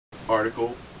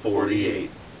Article 48.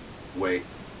 Wait,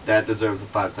 that deserves a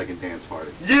 5-second dance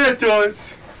party. Yeah, it does.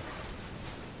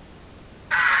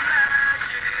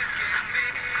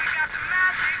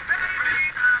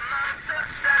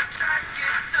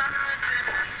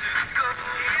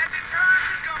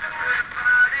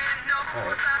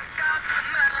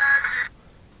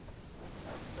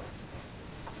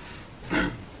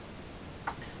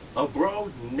 A bro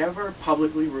never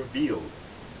publicly reveals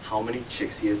how many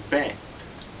chicks he has banged.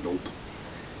 Nope.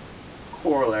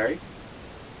 Corollary,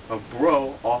 a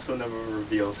bro also never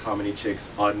reveals how many chicks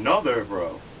another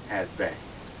bro has banged.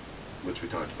 Which we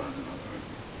talked about in another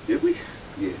argument. Did we?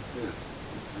 Yeah.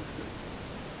 That's good.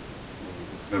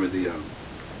 Remember the,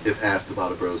 if asked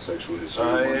about a bro's sexual history,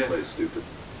 one yeah. plays stupid.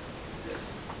 Yes.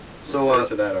 So, Refer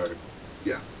to that article.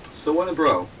 Yeah. So when a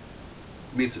bro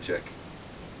meets a chick,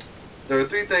 there are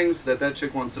 3 things that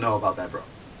chick wants to know about that bro.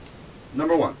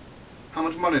 Number 1, how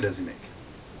much money does he make?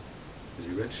 Is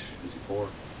he rich? Is he poor?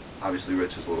 Obviously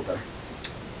rich is a little better.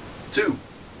 2,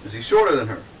 is he shorter than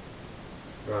her?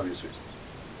 For obvious reasons.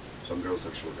 Some girls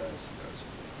like short guys,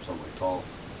 some like tall.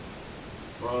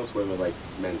 Most women like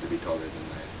men to be taller than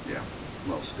that. Yeah,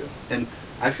 most do. And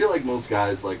I feel like most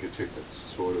guys like a chick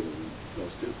that's shorter than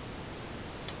most do.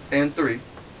 And 3,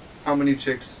 how many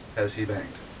chicks has he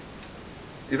banged?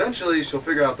 Eventually, she'll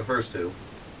figure out the first 2.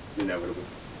 Inevitable.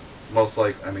 Most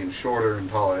shorter and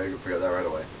taller, you'll figure that right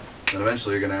away. Then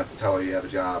eventually you're going to have to tell her you have a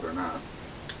job or not.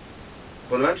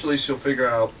 But eventually she'll figure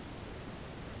out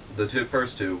the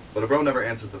first 2, but a bro never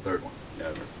answers the 3rd one.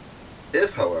 Never.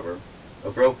 If, however,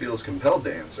 a bro feels compelled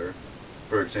to answer,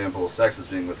 for example, sex is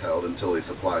being withheld until he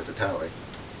supplies a tally,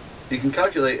 he can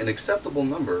calculate an acceptable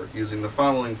number using the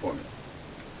following formula.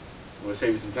 I'm going to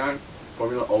save you some time.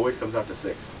 Formula always comes out to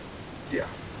 6. Yeah.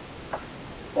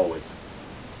 Always.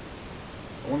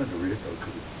 I wanted to read it though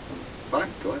because it's funny.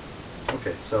 Fine, go ahead.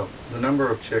 Okay, so the number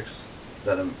of chicks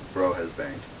that a bro has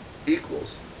banged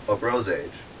equals a bro's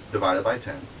age divided by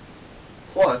 10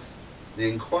 plus the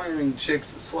inquiring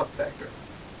chick's slut factor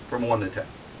from 1 to 10.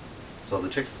 So the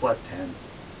chick's slut 10,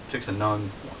 chick's a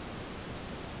nun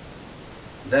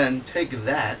 1. Then take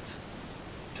that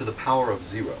to the power of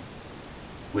 0,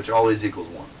 which always equals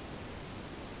 1,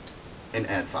 and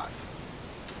add 5.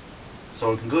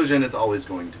 So in conclusion, it's always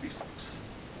going to be 6.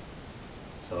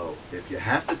 So if you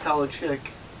have to tell a chick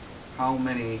how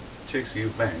many chicks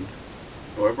you've banged,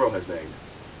 or a bro has banged,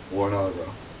 or another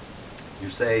bro,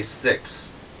 you say 6.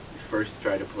 You first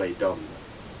try to play dumb.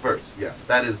 First, yes.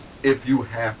 That is if you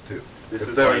have to. This if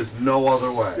is there like is no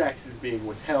other way. Sex is being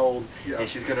withheld, Yeah. and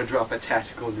she's gonna drop a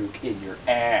tactical nuke in your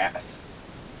ass.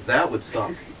 That would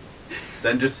suck.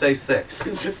 Then just say 6.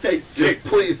 Just say 6. Just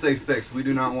please say 6. We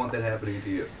do not want that happening to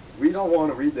you. We don't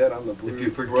want to read that on the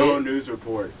Bro News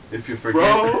Report. If you forget,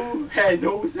 Bro had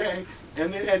no sex,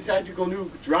 and then that tactical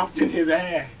nuke dropped in his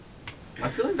ass.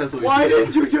 I feel like that's what we Why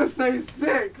should do. didn't you just say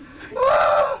 6?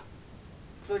 I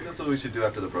feel like that's what we should do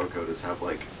after the bro code, is have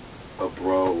like a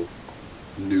bro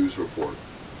news report.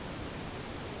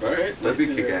 Alright. That'd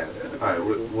be kick-ass. Alright,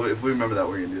 if we remember that,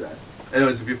 we're going to do that.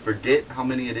 Anyways, if you forget how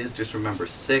many it is, just remember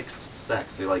 6 sex.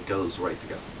 It like goes right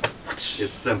together.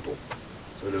 It's simple.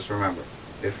 So just remember,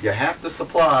 if you have to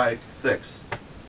supply 6,